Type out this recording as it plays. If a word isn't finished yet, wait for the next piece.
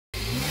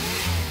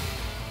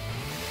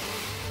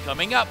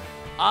Coming up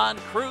on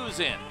Cruise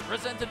In,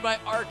 presented by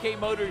RK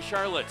Motors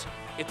Charlotte.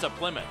 It's a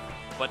Plymouth,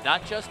 but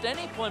not just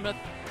any Plymouth.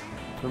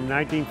 From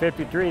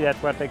 1953,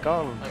 that's what they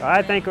call them.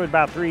 I think it was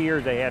about 3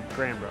 years they had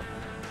Cranbrook.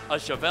 A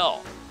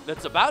Chevelle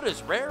that's about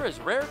as rare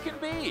can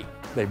be.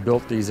 They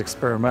built these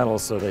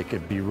experimentals so they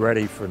could be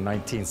ready for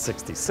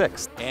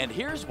 1966. And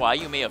here's why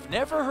you may have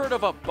never heard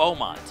of a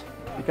Beaumont.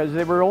 Because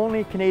they were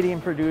only Canadian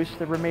produced,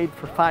 they were made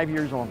for 5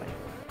 years only.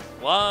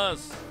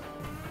 Plus,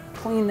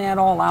 clean that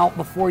all out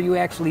before you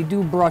actually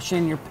do brush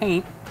in your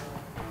paint.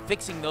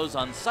 fixing those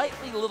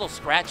unsightly little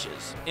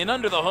scratches in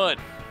under the hood.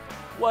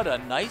 What a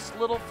nice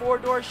little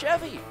four-door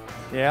Chevy.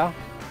 Yeah,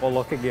 we'll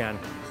look again.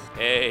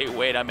 Hey,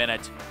 wait a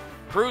minute.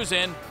 Cruise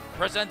In,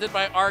 presented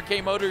by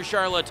RK Motors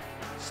Charlotte,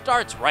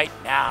 starts right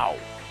now.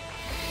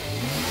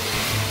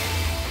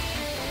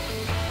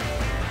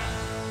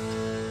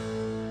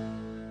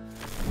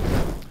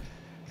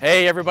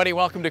 Hey everybody,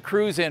 welcome to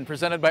Cruise In,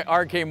 presented by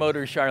RK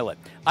Motors Charlotte.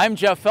 I'm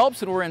Jeff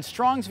Phelps and we're in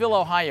Strongsville,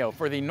 Ohio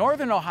for the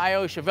Northern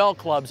Ohio Chevelle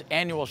Club's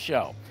annual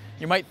show.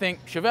 You might think,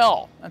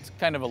 Chevelle, that's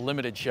kind of a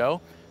limited show.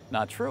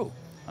 Not true.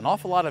 An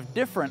awful lot of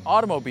different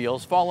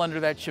automobiles fall under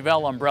that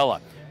Chevelle umbrella.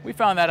 We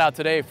found that out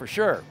today for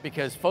sure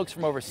because folks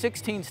from over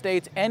 16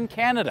 states and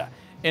Canada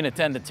in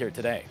attendance here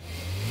today.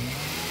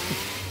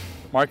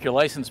 Mark your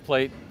license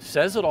plate,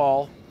 says it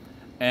all,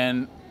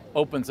 and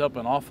opens up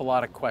an awful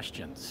lot of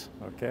questions.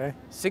 Okay.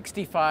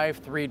 65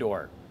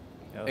 three-door.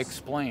 Yes.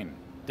 Explain.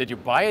 Did you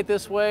buy it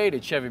this way?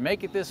 Did Chevy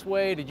make it this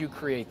way? Did you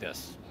create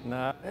this?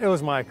 No, it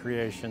was my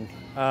creation.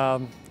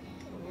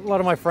 A lot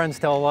of my friends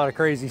tell a lot of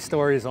crazy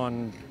stories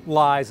on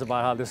lies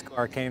about how this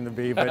car came to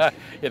be, but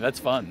yeah, that's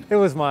fun. it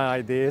was my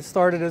idea. It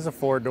started as a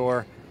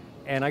four-door,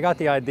 and I got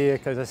the idea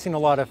because I've seen a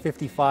lot of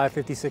 55,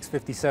 56,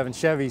 57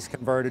 Chevys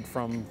converted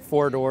from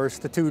four doors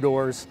to two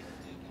doors,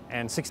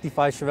 and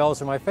 65 Chevelles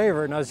are my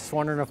favorite, and I was just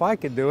wondering if I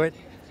could do it.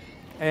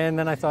 And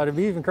then I thought it'd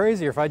be even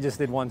crazier if I just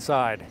did one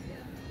side.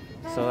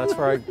 So that's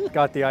where I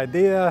got the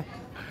idea,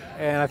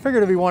 and I figured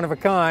it'd be one of a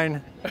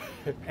kind,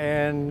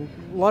 and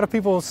a lot of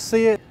people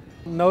see it,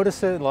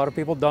 notice it, a lot of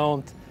people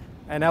don't,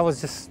 and that was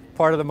just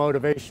part of the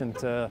motivation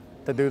to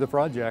do the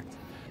project.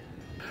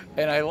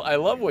 And I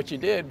love what you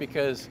did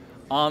because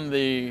on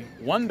the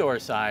one-door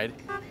side,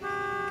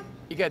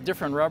 you got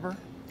different rubber,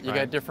 you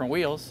got different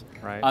wheels.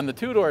 Right. On the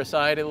two-door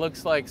side, it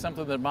looks like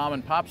something that mom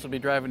and pops will be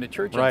driving to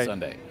church on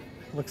Sunday.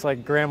 Looks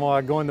like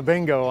grandma going to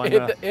bingo on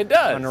It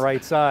does. on the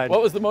right side.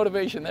 What was the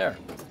motivation there?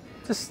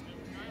 Just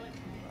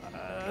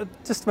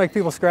to make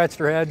people scratch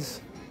their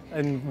heads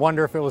and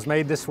wonder if it was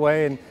made this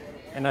way.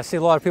 And I see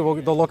a lot of people,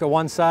 they'll look at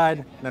one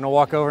side, then they'll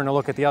walk over and they'll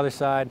look at the other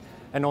side,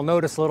 and they'll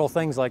notice little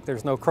things like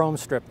there's no chrome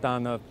strip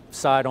on the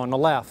side on the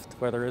left,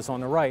 where there is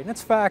on the right. And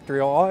it's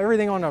factory,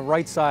 everything on the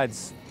right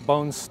side's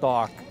bone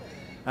stock.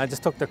 And I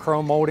just took the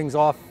chrome moldings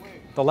off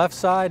the left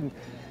side,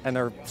 and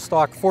they're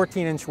stock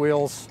 14-inch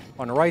wheels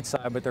on the right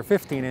side, but they're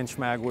 15-inch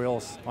mag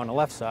wheels on the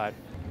left side.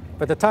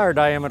 But the tire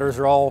diameters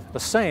are all the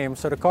same,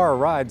 so the car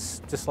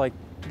rides just like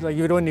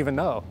you wouldn't even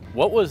know.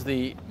 What was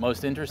the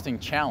most interesting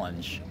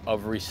challenge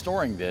of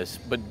restoring this,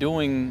 but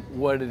doing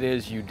what it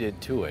is you did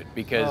to it?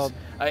 Because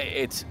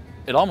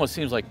it almost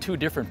seems like two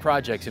different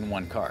projects in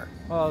one car.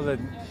 Well, the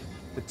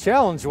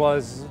challenge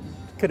was,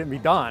 could it be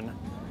done?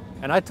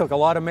 And I took a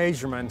lot of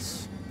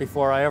measurements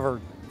before I ever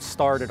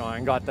started on it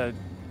and got the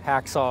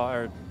hacksaw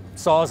or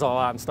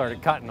sawzall out and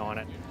started cutting on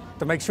it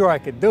to make sure I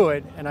could do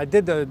it. And I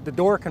did the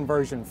door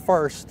conversion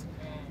first,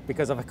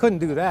 because if I couldn't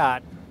do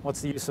that,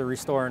 what's the use of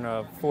restoring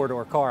a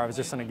four-door car? I was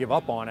just going to give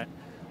up on it.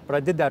 But I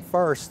did that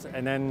first,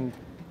 and then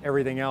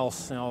everything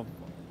else,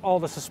 all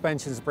the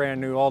suspension's brand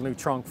new, all new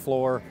trunk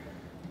floor,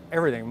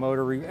 everything,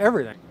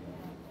 everything.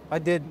 I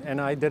did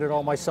it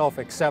all myself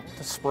except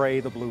to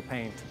spray the blue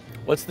paint.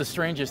 What's the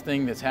strangest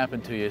thing that's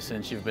happened to you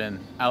since you've been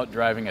out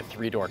driving a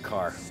three-door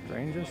car?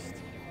 Strangest?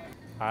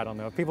 I don't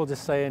know. People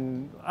just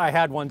saying, I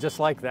had one just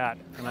like that.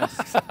 And I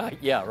just,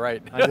 yeah,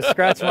 right. I just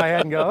scratch my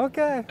head and go,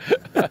 okay.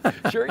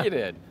 Sure you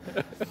did.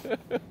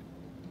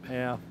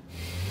 Yeah.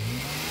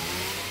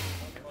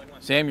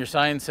 Sam, your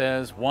sign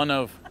says one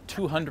of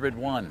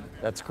 201.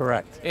 That's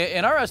correct.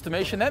 In our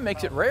estimation, that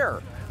makes it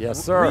rare.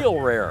 Yes, sir.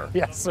 Real rare.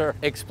 Yes, sir.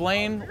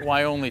 Explain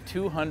why only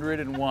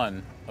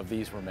 201 of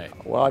these were made.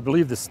 Well, I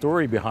believe the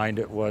story behind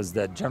it was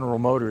that General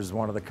Motors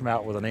wanted to come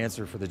out with an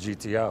answer for the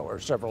GTO, or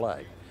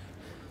Chevrolet.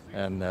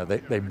 And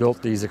they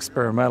built these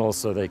experimentals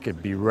so they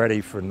could be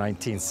ready for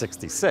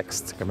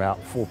 1966 to come out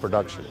in full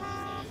production.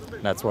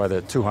 And that's why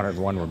the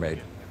 201 were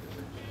made.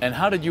 And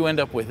how did you end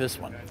up with this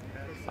one?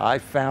 I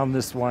found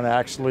this one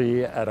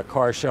actually at a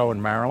car show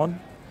in Maryland,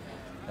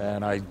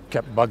 and I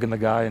kept bugging the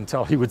guy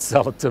until he would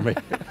sell it to me.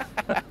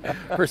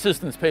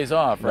 Persistence pays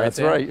off, right? That's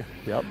Sam? right,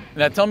 yep.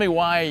 Now tell me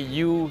why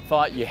you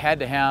thought you had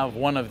to have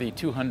one of the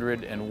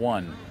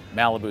 201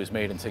 Malibus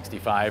made in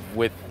 '65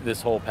 with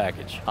this whole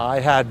package. I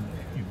had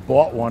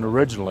bought one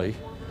originally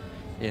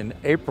in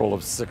April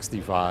of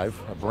 '65,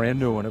 a brand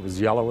new one. It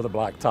was yellow with a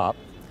black top.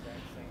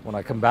 When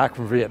I come back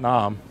from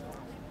Vietnam,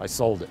 I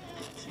sold it.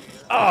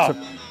 Oh.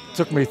 It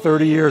took me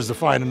 30 years to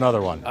find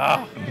another one.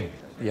 Oh.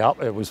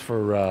 Yep, it was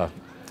for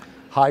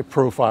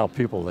high-profile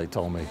people, they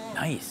told me.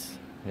 Nice.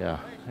 Yeah,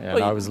 and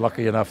Well, I was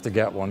lucky enough to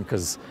get one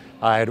because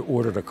I had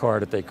ordered a car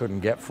that they couldn't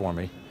get for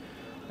me.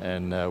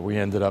 And we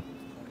ended up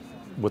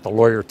with a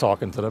lawyer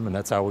talking to them, and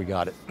that's how we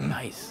got it.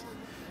 Nice.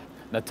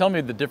 Now tell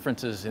me the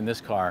differences in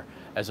this car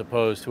as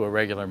opposed to a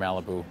regular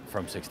Malibu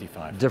from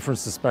 65. Different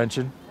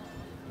suspension,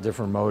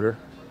 different motor.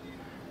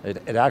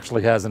 It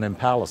actually has an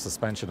Impala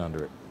suspension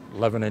under it.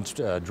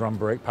 11-inch drum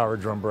brake, power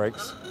drum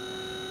brakes.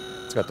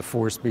 It's got the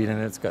 4-speed in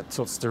it. It's got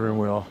tilt steering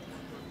wheel.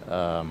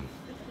 It's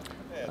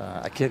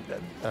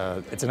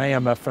an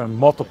AM/FM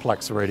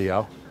multiplex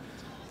radio.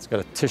 It's got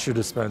a tissue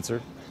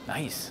dispenser.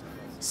 Nice.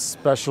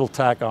 Special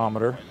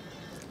tachometer.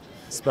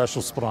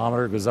 Special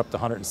speedometer, goes up to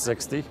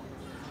 160.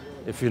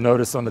 If you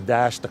notice on the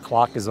dash, the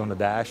clock is on the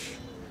dash.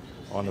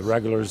 On the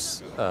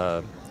regulars,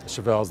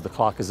 Chevelles, the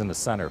clock is in the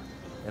center.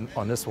 And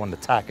on this one, the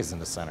tack is in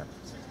the center.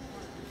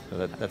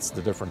 So that's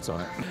the difference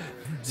on it.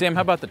 Sam,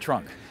 how about the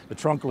trunk? The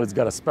trunk lid's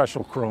got a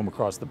special chrome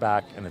across the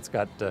back, and it's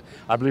got,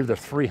 I believe they're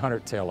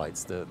 300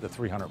 taillights, the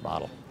 300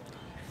 model.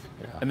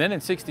 Yeah. And then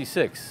in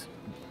 66,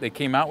 they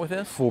came out with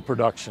this? Full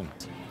production.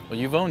 Well,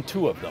 you've owned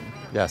 2 of them.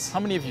 Yes. How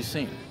many have you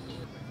seen?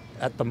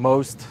 At the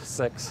most,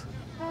 6.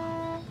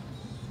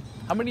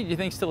 How many do you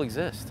think still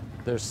exist?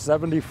 There's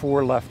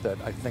 74 left that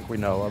I think we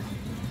know of.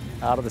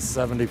 Out of the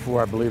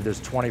 74, I believe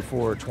there's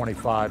 24 or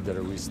 25 that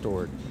are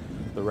restored.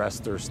 The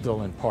rest are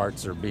still in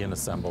parts or being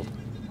assembled.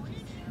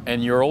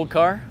 And your old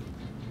car?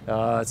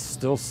 It's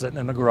still sitting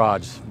in the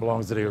garage.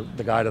 Belongs to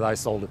the guy that I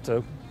sold it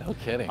to. No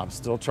kidding. I'm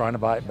still trying to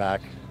buy it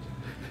back.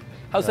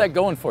 How's that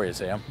going for you,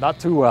 Sam? Not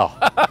too well.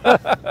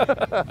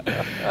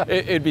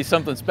 It'd be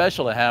something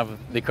special to have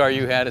the car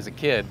you had as a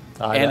kid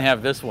and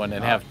have this one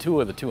and have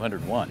 2 of the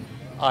 201.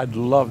 I'd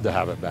love to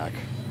have it back.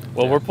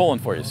 Well, we're pulling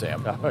for you,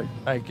 Sam. All right,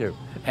 thank you.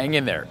 Hang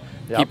in there.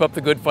 Yep. Keep up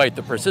the good fight.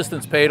 The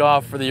persistence paid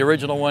off for the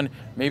original one.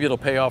 Maybe it'll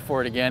pay off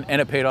for it again,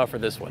 and it paid off for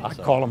this one. I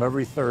call them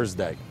every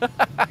Thursday.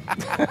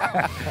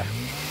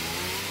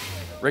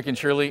 Rick and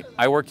Shirley,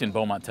 I worked in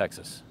Beaumont,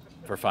 Texas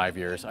for 5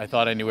 years. I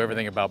thought I knew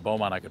everything about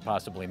Beaumont I could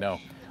possibly know.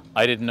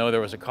 I didn't know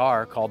there was a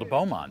car called a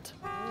Beaumont.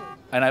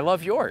 And I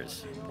love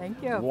yours.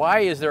 Thank you. Why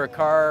is there a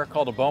car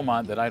called a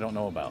Beaumont that I don't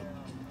know about?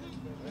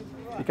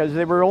 Because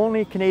they were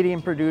only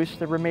Canadian produced.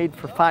 They were made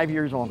for 5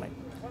 years only.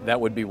 That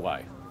would be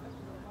why.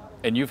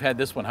 And you've had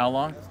this one how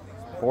long?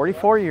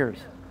 44 years.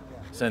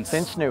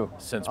 Since new.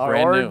 Since I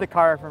brand ordered new. the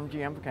car from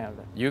GM of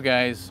Canada. You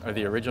guys are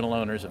the original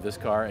owners of this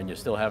car, and you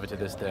still have it to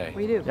this day.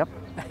 We do. Yep.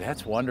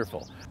 That's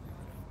wonderful.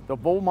 The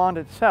Beaumont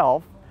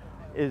itself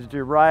is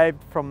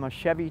derived from a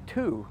Chevy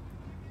 2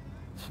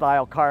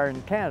 style car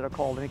in Canada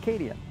called an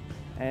Acadian.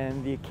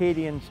 And the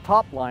Acadian's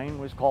top line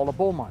was called a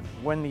Beaumont.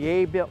 When the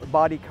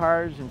A-body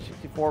cars in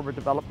 '64 were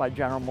developed by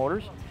General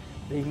Motors,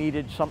 they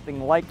needed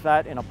something like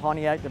that in a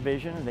Pontiac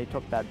division, and they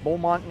took that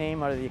Beaumont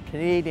name out of the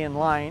Canadian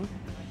line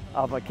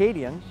of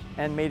Acadians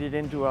and made it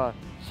into a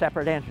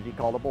separate entity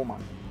called a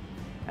Beaumont.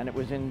 And it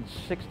was in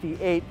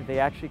 '68 that they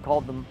actually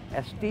called them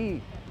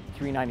SD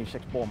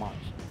 396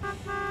 Beaumonts.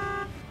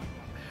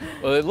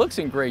 Well, it looks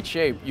in great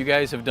shape. You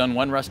guys have done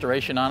one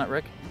restoration on it,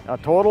 Rick? A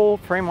total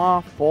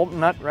frame-off, bolt and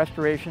nut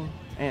restoration.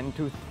 In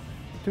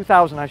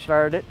 2000 I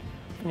started it,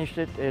 finished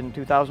it in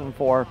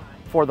 2004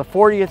 for the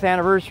 40th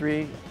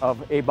anniversary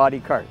of A-body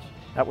cars.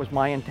 That was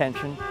my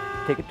intention.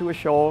 Take it to a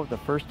show, the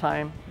first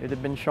time it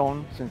had been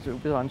shown since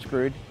it was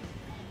unscrewed.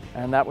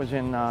 And that was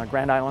in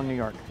Grand Island, New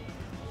York.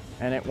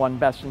 And it won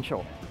Best in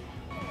Show.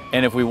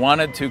 And if we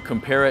wanted to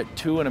compare it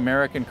to an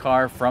American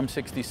car from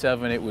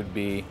 '67, it would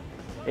be?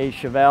 A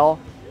Chevelle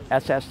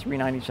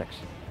SS396,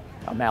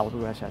 a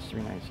Malibu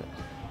SS396.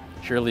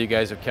 Surely you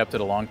guys have kept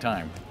it a long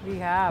time. We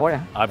have. Oh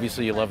yeah.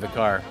 Obviously you love the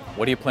car.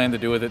 What do you plan to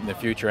do with it in the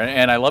future?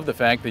 And I love the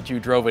fact that you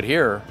drove it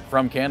here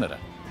from Canada.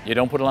 You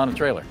don't put it on a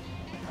trailer.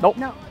 Nope.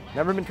 No.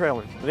 Never been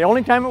trailered. The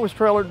only time it was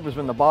trailered was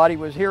when the body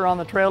was here on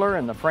the trailer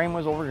and the frame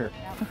was over here.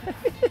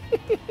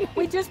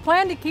 We just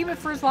plan to keep it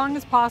for as long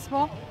as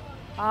possible.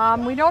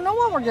 We don't know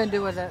what we're going to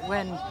do with it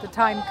when the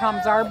time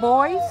comes. Our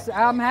boys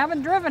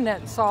haven't driven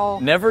it, so...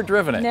 Never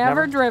driven it?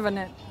 Never driven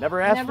it. Never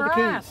asked for the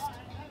keys.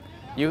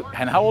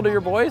 And how old are your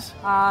boys?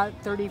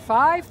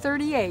 35,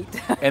 38.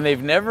 And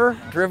they've never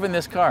driven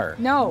this car?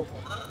 No.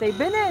 They've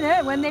been in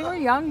it when they were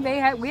young.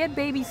 We had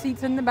baby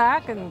seats in the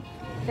back, and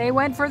they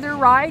went for their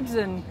rides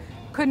and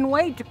couldn't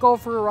wait to go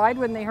for a ride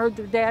when they heard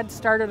their dad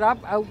started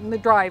up out in the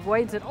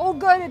driveway and said, "Oh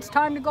good, it's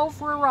time to go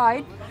for a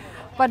ride."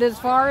 But as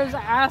far as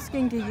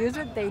asking to use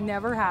it, they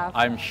never have.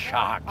 I'm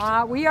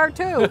shocked. We are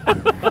too.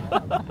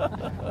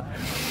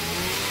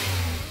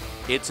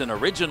 It's an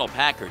original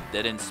Packard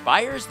that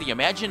inspires the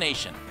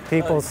imagination.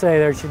 People say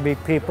there should be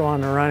people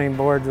on the running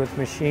boards with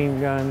machine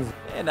guns.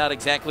 And not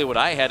exactly what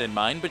I had in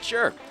mind, but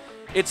sure.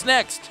 It's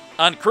next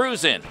on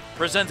Cruise In,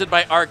 presented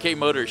by RK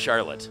Motors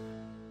Charlotte.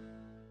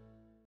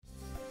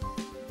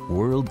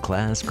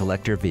 World-class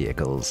collector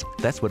vehicles.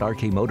 That's what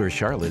RK Motors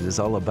Charlotte is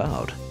all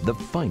about. The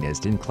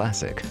finest in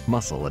classic,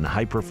 muscle, and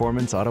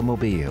high-performance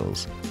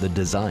automobiles. The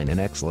design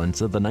and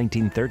excellence of the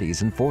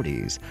 1930s and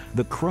 40s.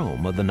 The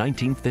chrome of the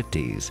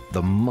 1950s.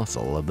 The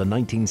muscle of the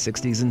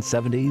 1960s and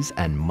 70s,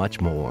 and much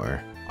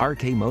more.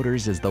 RK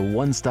Motors is the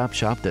one-stop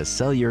shop to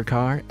sell your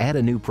car, add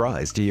a new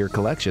prize to your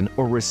collection,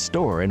 or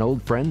restore an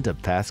old friend to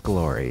past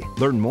glory.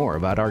 Learn more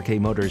about RK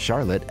Motors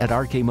Charlotte at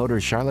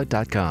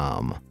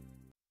rkmotorscharlotte.com.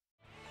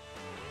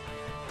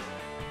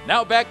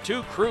 Now back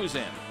to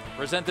Cruisin',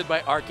 presented by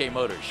RK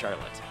Motors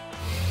Charlotte.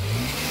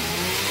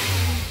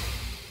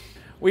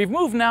 We've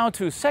moved now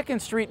to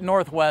 2nd Street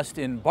Northwest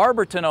in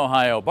Barberton,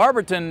 Ohio.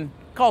 Barberton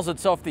calls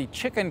itself the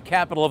chicken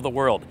capital of the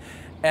world.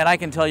 And I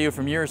can tell you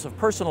from years of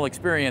personal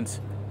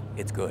experience,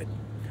 it's good.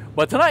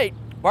 But tonight,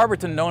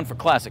 Barberton known for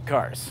classic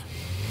cars.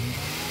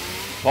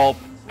 Paul,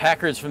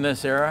 Packards from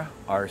this era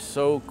are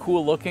so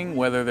cool looking,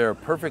 whether they're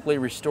perfectly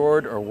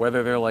restored or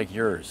whether they're like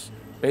yours.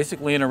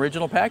 Basically an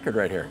original Packard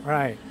right here.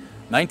 Right.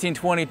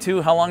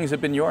 1922, how long has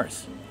it been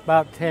yours?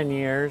 About 10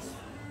 years.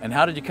 And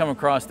how did you come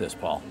across this,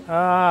 Paul?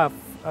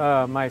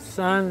 My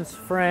son's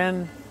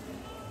friend,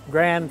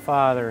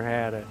 grandfather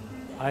had it.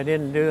 I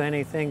didn't do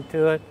anything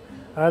to it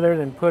other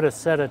than put a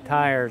set of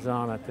tires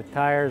on it. The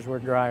tires were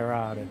dry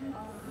rotted.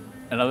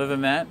 And other than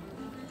that,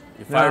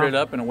 you fired it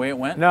up and away it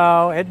went?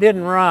 No, it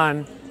didn't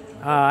run.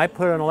 I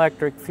put an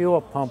electric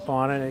fuel pump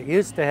on it. It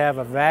used to have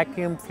a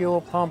vacuum fuel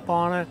pump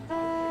on it,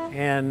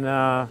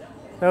 and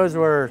those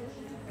were,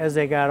 as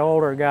they got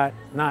older, got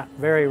not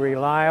very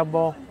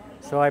reliable.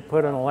 So I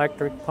put an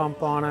electric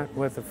pump on it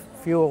with a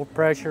fuel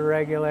pressure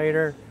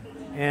regulator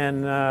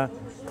and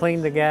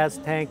cleaned the gas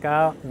tank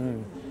out,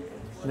 and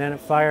then it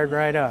fired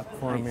right up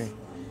for me.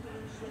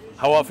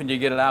 How often do you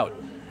get it out?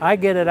 I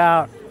get it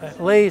out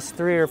at least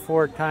 3 or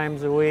 4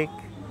 times a week,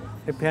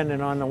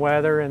 depending on the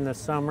weather in the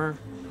summer.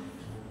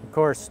 Of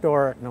course,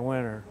 store it in the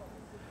winter.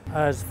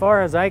 As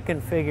far as I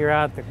can figure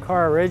out, the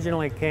car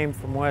originally came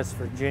from West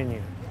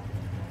Virginia,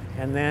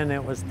 and then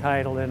it was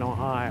titled in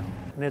Ohio.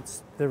 And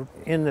it's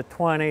in the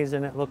 20s,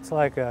 and it looks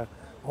like a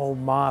old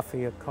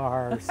mafia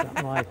car or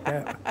something like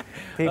that.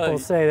 People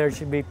say there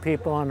should be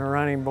people on the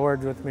running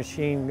boards with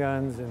machine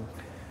guns, and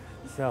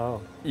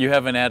so. You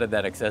haven't added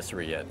that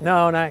accessory yet?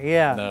 No, not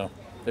yet. No.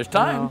 There's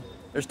time. No.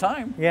 There's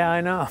time. Yeah,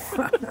 I know.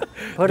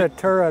 Put a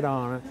turret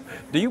on it.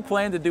 Do you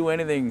plan to do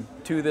anything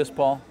to this,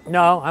 Paul?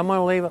 No, I'm going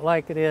to leave it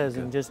like it is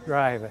and just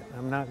drive it.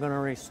 I'm not going to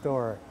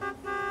restore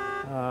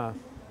it.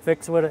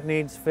 Fix what it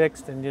needs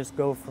fixed and just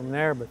go from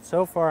there. But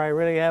so far, I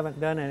really haven't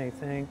done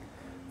anything.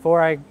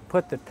 Before I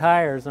put the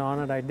tires on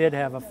it, I did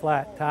have a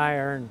flat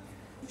tire and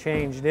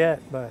changed it,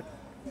 but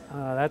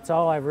that's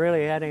all I've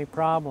really had any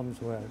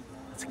problems with.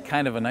 It's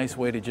kind of a nice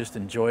way to just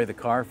enjoy the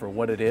car for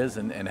what it is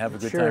and have a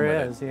good time Sure with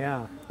it. is,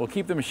 yeah. We'll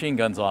keep the machine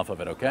guns off of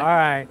it, okay? All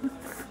right.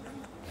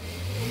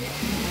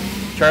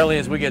 Charlie,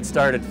 as we get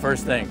started,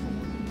 first thing,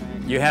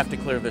 you have to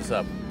clear this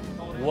up.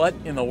 What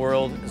in the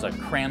world is a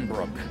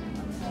Cranbrook?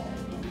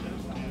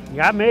 You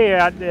got me.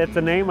 It's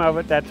the name of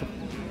it. That's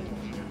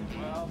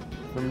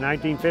from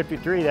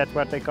 1953. That's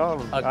what they call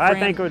them. I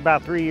think it was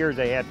about 3 years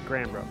they had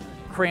Cranbrook.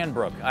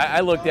 Cranbrook.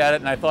 I looked at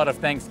it and I thought of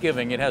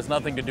Thanksgiving. It has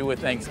nothing to do with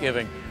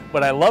Thanksgiving,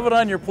 but I love it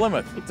on your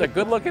Plymouth. It's a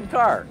good-looking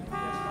car.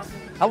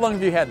 How long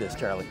have you had this,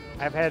 Charlie?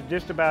 I've had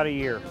just about a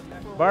year.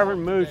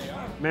 Barberton Moose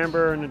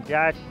member and the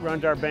guy who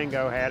runs our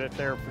bingo had it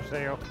there for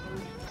sale.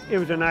 It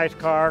was a nice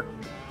car.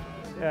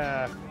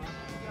 It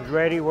was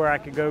ready where I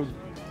could go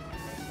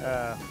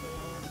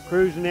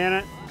cruising in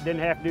it.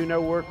 Didn't have to do no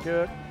work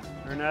to it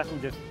or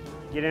nothing, just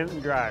get in it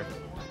and drive.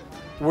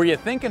 Were you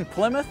thinking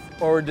Plymouth,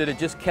 or did it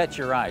just catch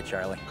your eye,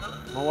 Charlie?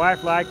 My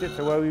wife liked it,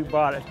 so we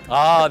bought it.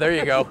 Ah, there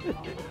you go.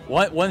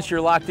 Once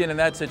you're locked in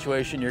that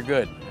situation, you're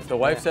good. If the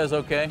wife says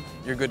okay,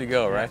 you're good to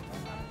go, right?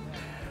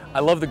 I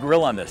love the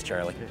grill on this,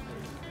 Charlie.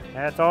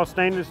 That's all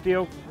stainless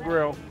steel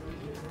grill.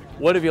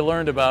 What have you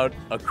learned about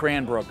a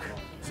Cranbrook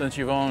since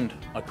you've owned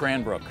a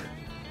Cranbrook?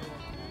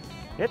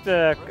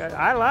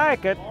 I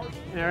like it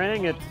and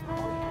everything. It's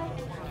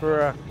for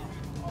a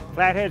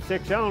flathead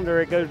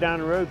 6-cylinder. It goes down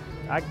the road.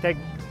 I can take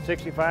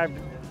 65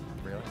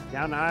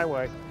 down the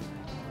highway.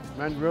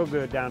 Runs real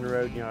good down the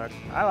road, you know.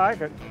 I like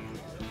it.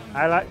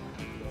 I'd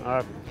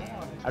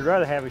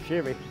rather have a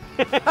Chevy.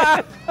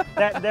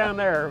 That down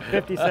there,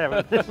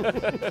 57.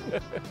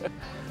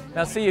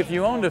 Now see, if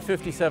you owned a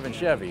 57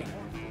 Chevy,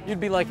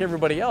 you'd be like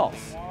everybody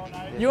else.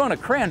 You own a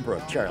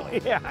Cranbrook,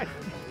 Charlie. Yeah,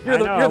 you're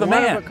the man.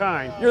 One of a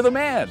kind. You're the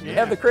man. Yeah. You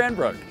have the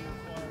Cranbrook.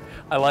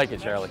 I like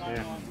it, Charlie.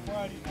 Yeah.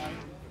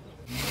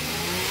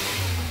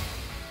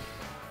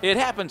 It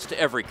happens to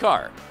every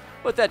car,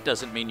 but that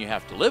doesn't mean you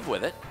have to live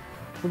with it.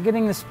 We're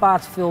getting the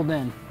spots filled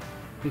in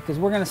because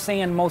we're going to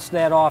sand most of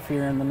that off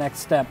here in the next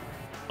step.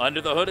 Under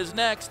the Hood is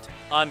next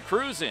on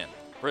Cruisin',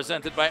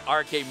 presented by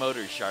RK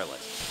Motors Charlotte.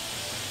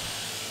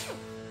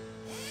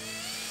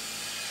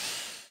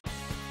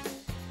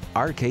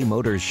 RK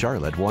Motors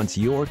Charlotte wants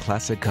your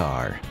classic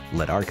car.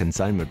 Let our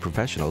consignment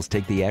professionals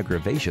take the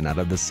aggravation out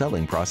of the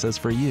selling process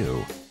for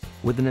you.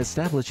 With an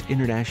established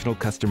international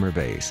customer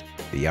base,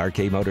 the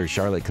RK Motors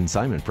Charlotte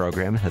consignment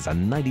program has a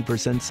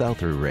 90%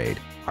 sell-through rate.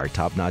 Our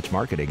top-notch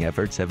marketing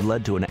efforts have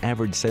led to an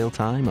average sale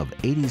time of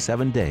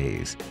 87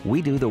 days.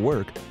 We do the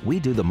work, we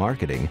do the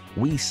marketing,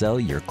 we sell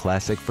your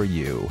classic for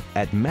you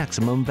at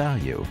maximum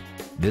value.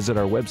 Visit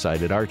our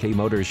website at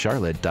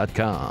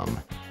rkmotorscharlotte.com.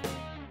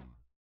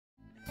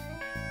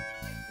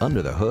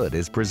 Under the Hood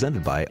is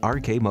presented by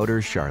RK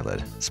Motors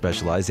Charlotte,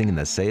 specializing in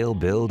the sale,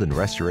 build, and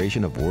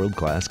restoration of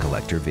world-class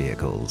collector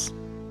vehicles.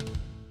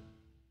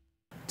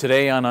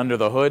 Today on Under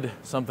the Hood,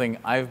 something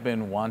I've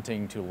been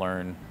wanting to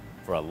learn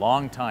for a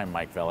long time,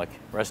 Mike Vellick,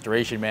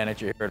 restoration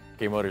manager here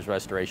at RK Motors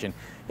Restoration.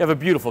 You have a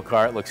beautiful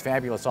car, it looks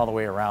fabulous all the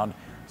way around.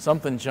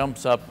 Something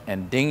jumps up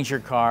and dings your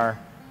car,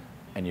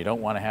 and you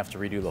don't want to have to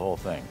redo the whole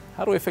thing.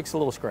 How do we fix a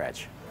little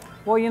scratch?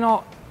 Well, you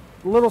know,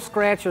 little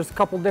scratch, there's a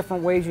couple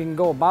different ways you can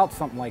go about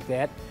something like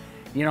that.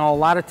 You know, a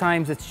lot of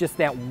times it's just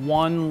that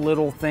one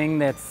little thing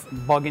that's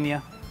bugging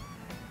you.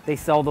 They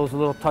sell those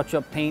little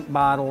touch-up paint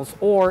bottles,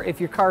 or if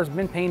your car's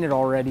been painted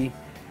already,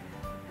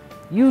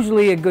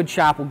 usually a good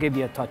shop will give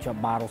you a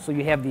touch-up bottle so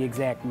you have the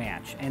exact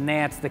match, and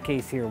that's the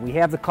case here. We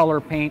have the color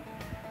paint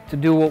to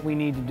do what we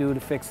need to do to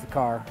fix the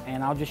car,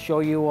 and I'll just show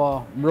you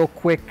a real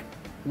quick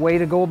way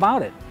to go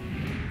about it.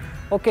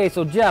 Okay,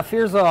 so Jeff,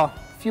 here's a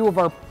few of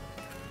our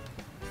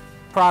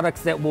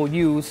products that we'll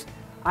use.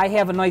 I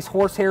have a nice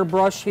horsehair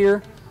brush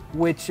here,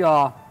 which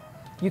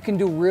you can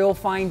do real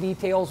fine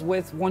details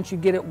with. Once you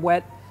get it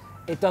wet,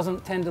 it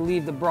doesn't tend to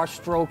leave the brush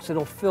strokes.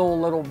 It'll fill a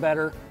little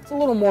better. It's a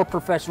little more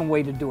professional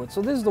way to do it.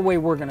 So this is the way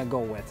we're gonna go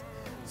with.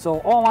 So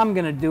all I'm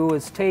gonna do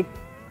is take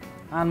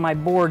on my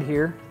board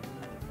here,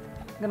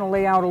 I'm gonna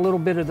lay out a little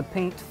bit of the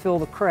paint to fill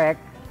the crack,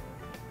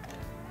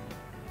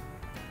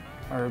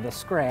 or the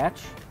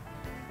scratch.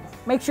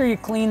 Make sure you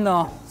clean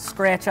the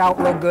scratch out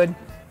real good.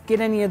 Get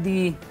any of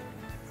the,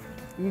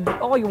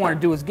 all you want to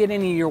do is get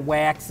any of your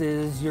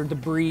waxes, your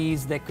debris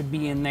that could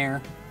be in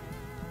there.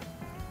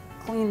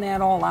 Clean that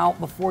all out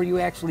before you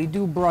actually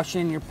do brush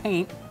in your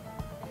paint.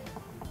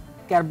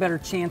 Got a better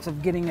chance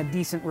of getting a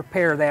decent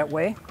repair that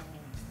way.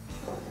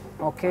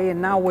 Okay, and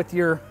now with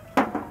your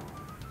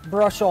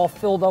brush all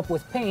filled up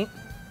with paint,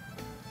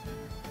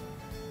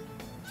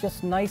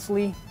 just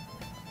nicely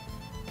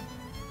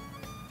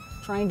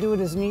try and do it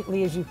as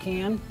neatly as you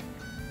can.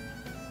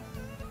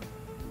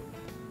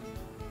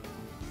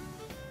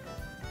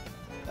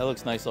 That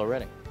looks nice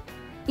already.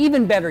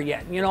 Even better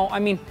yet, you know, I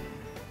mean,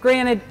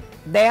 granted,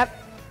 that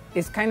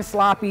is kind of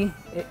sloppy.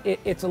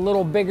 It's a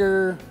little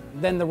bigger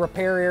than the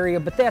repair area,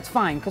 but that's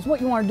fine, because what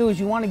you want to do is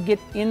you want to get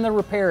in the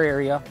repair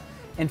area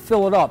and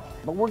fill it up.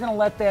 But we're going to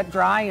let that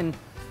dry and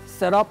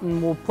set up,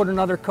 and we'll put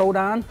another coat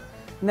on,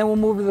 and then we'll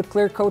move to the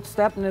clear coat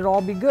step, and it'll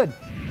all be good.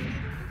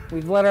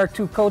 We've let our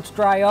two coats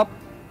dry up.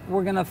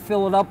 We're going to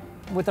fill it up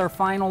with our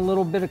final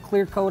little bit of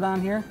clear coat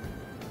on here.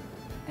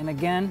 And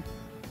again,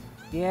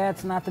 yeah,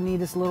 it's not the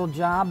neatest little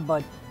job,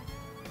 but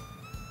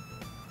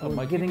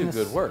Mike, you do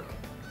good work.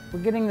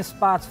 We're getting the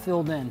spots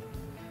filled in,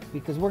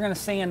 because we're going to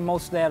sand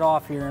most of that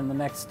off here in the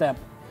next step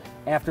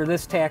after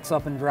this tacks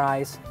up and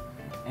dries,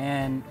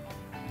 and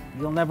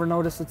you'll never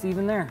notice it's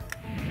even there.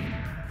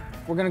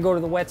 We're going to go to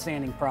the wet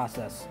sanding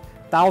process.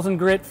 1000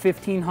 grit,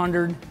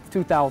 1500,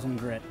 2000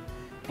 grit.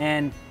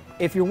 And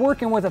if you're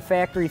working with a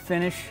factory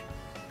finish,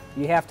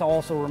 you have to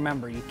also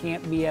remember, you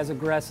can't be as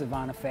aggressive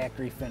on a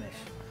factory finish.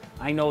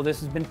 I know this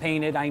has been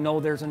painted, I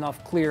know there's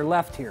enough clear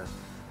left here,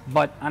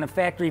 but on a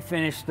factory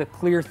finish, the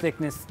clear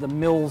thickness, the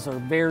mills are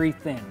very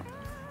thin.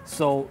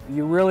 So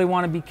you really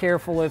want to be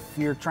careful if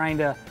you're trying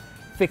to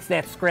fix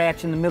that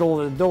scratch in the middle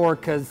of the door,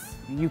 because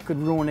you could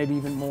ruin it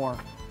even more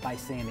by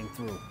sanding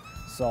through.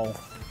 So,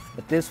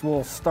 but this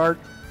will start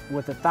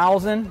with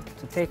 1000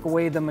 to take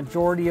away the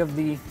majority of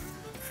the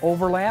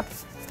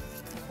overlaps.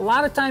 A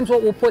lot of times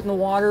what we'll put in the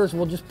water is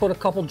we'll just put a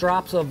couple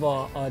drops of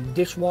a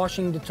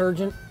dishwashing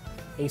detergent,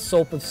 a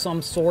soap of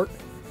some sort,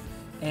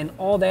 and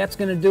all that's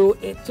going to do,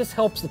 it just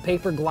helps the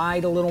paper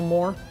glide a little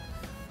more.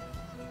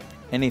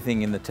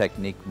 Anything in the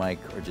technique, Mike,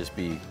 or just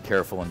be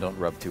careful and don't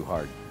rub too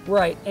hard.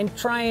 Right, and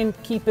try and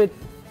keep it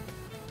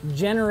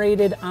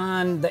generated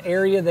on the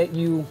area that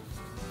you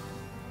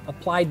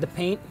applied the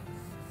paint,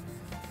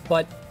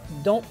 but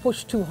don't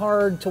push too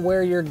hard to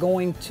where you're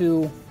going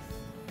to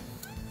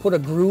put a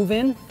groove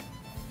in.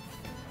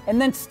 And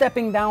then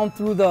stepping down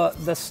through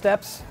the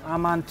steps,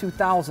 I'm on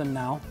 2000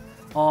 now,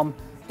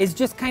 is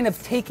just kind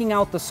of taking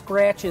out the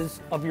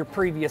scratches of your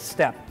previous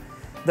step.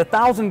 The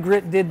 1000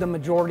 grit did the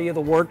majority of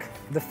the work.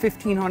 The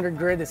 1500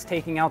 grit is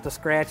taking out the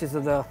scratches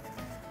of the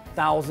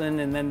 1000,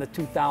 and then the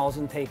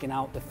 2000 taking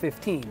out the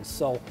 15.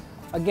 So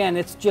again,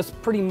 it's just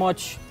pretty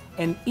much,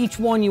 and each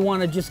one you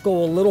want to just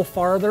go a little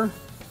farther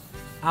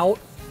out.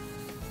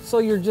 So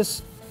you're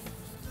just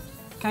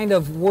kind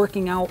of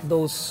working out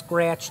those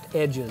scratched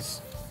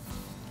edges.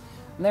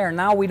 There,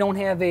 now we don't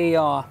have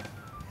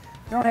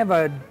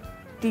a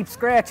deep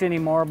scratch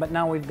anymore, but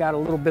now we've got a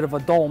little bit of a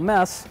dull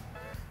mess.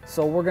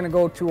 So we're going to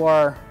go to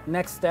our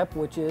next step,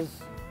 which is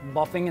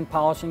buffing and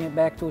polishing it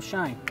back to a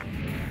shine.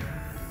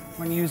 We're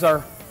going to use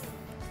our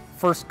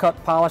first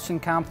cut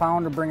polishing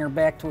compound to bring her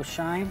back to a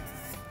shine.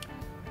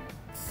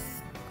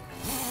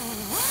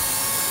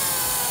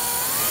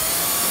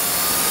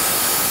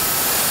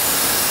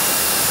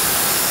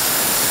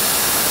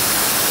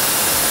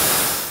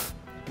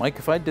 Mike,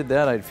 if I did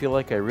that, I'd feel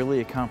like I really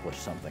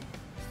accomplished something.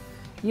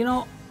 You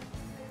know,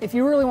 if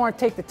you really want to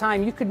take the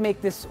time, you could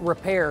make this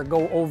repair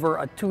go over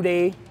a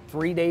 2-day,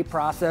 3-day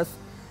process.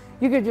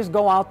 You could just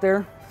go out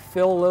there,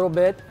 fill a little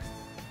bit.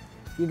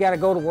 You got to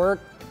go to work,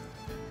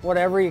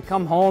 whatever, you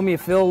come home, you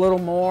fill a little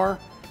more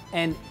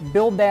and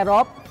build that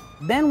up.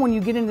 Then when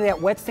you get into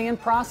that wet sand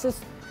process,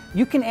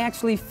 you can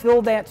actually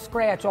fill that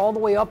scratch all the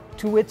way up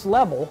to its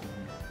level.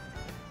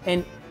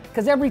 And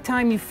because every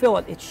time you fill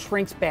it, it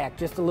shrinks back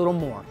just a little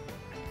more.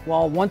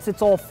 Well, once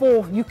it's all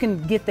full, you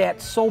can get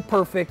that so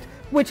perfect,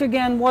 which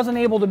again wasn't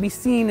able to be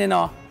seen in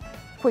a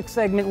quick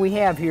segment we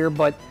have here,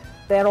 but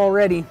that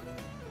already,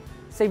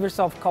 save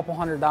yourself a couple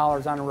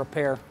 $100 on a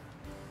repair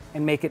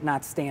and make it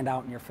not stand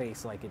out in your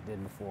face like it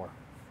did before.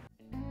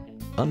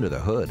 Under the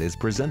Hood is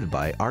presented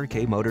by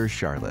RK Motors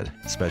Charlotte,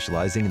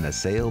 specializing in the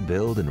sale,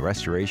 build, and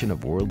restoration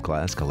of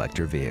world-class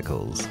collector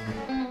vehicles.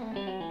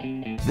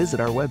 Visit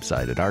our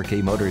website at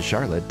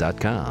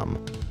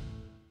rkmotorscharlotte.com.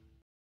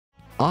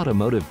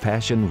 Automotive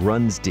passion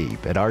runs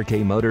deep at RK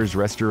Motors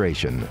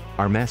Restoration.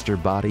 Our master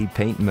body,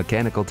 paint, and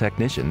mechanical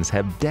technicians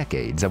have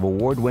decades of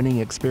award-winning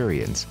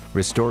experience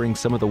restoring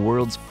some of the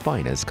world's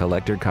finest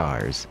collector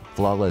cars.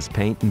 Flawless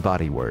paint and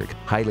bodywork,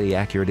 highly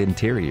accurate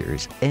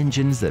interiors,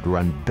 engines that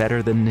run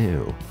better than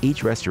new.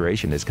 Each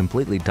restoration is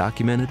completely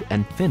documented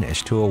and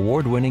finished to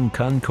award-winning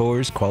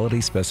Concours quality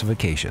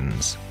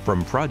specifications.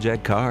 From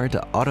project car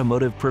to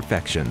automotive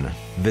perfection,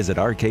 visit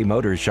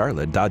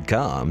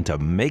rkmotorscharlotte.com to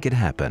make it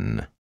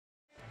happen.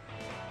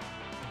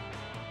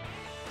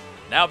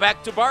 Now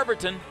back to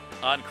Barberton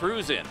on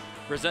Cruise In,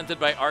 presented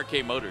by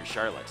RK Motors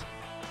Charlotte.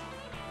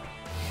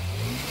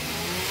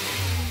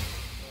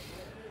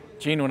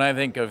 Gene, when I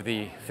think of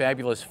the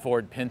fabulous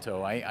Ford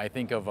Pinto, I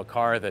think of a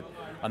car that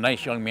a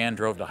nice young man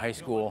drove to high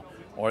school,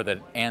 or that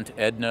Aunt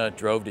Edna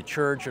drove to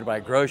church or to buy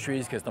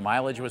groceries because the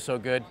mileage was so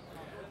good.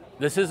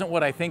 This isn't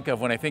what I think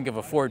of when I think of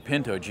a Ford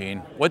Pinto, Gene.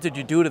 What did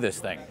you do to this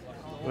thing?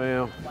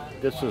 Well,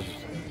 this is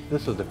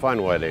the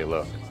fun way they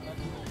look.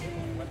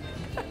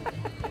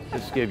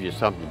 This gives you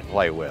something to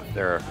play with.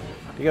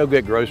 You go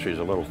get groceries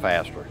a little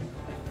faster.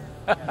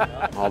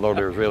 Although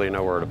there's really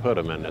nowhere to put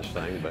them in this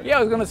thing. But yeah, I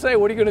was going to say,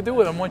 what are you going to do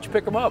with them once you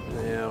pick them up?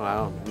 Yeah,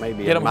 well,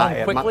 maybe get them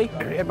home quickly?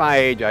 At my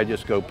age, I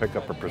just go pick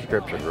up a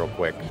prescription real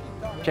quick.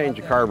 Change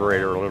the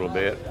carburetor a little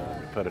bit,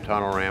 put a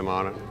tunnel ram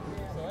on it,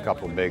 a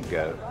couple of big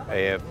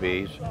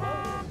AFBs.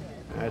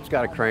 It's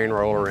got a crane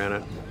roller in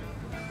it.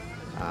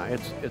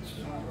 It's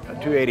a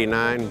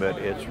 289, but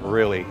it's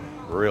really,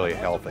 really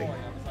healthy.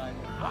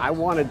 I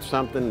wanted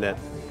something that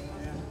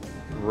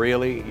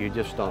really you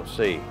just don't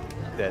see,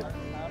 that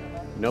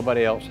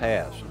nobody else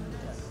has,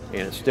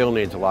 and it still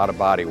needs a lot of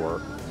body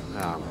work.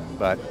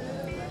 But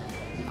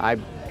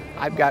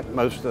I've got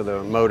most of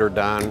the motor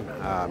done.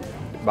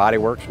 Body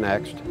work's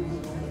next,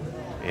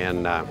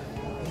 and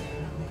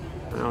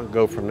I'll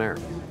go from there.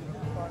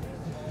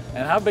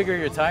 And how big are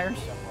your tires?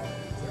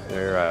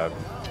 They're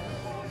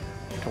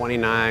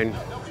 29.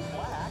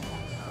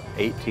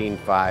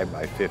 18.5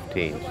 by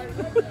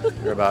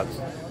 15s. They're about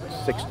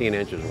 16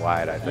 inches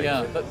wide, I think.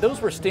 Yeah, but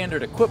those were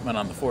standard equipment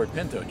on the Ford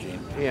Pinto,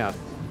 Gene. Yeah.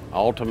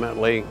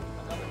 Ultimately,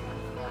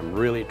 I'm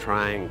really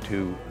trying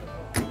to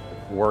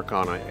work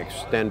on an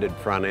extended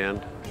front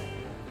end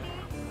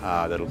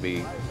that'll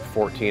be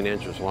 14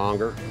 inches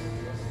longer.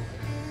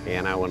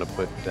 And I want to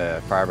put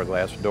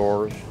fiberglass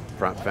doors,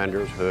 front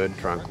fenders, hood,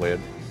 trunk lid.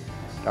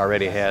 It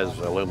already has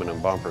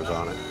aluminum bumpers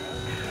on it.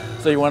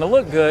 So you want to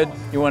look good,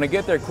 you want to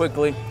get there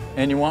quickly,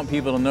 and you want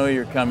people to know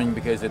you're coming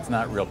because it's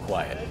not real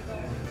quiet.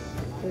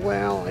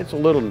 Well, it's a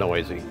little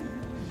noisy,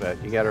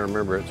 but you got to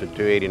remember it's a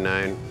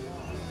 289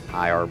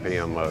 high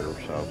RPM motor,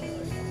 so.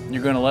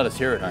 You're going to let us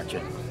hear it, aren't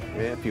you?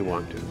 Yeah, if you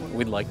want to.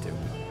 We'd like to.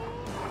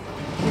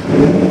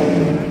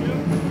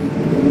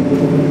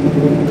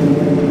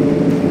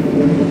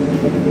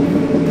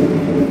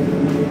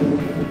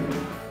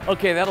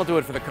 Okay, that'll do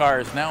it for the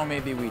cars. Now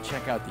maybe we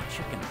check out the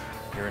chicken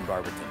here in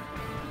Barberton.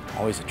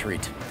 Always a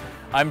treat.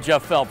 I'm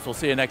Jeff Phelps. We'll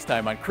see you next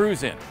time on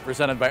Cruise In,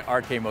 presented by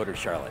RK Motors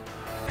Charlotte.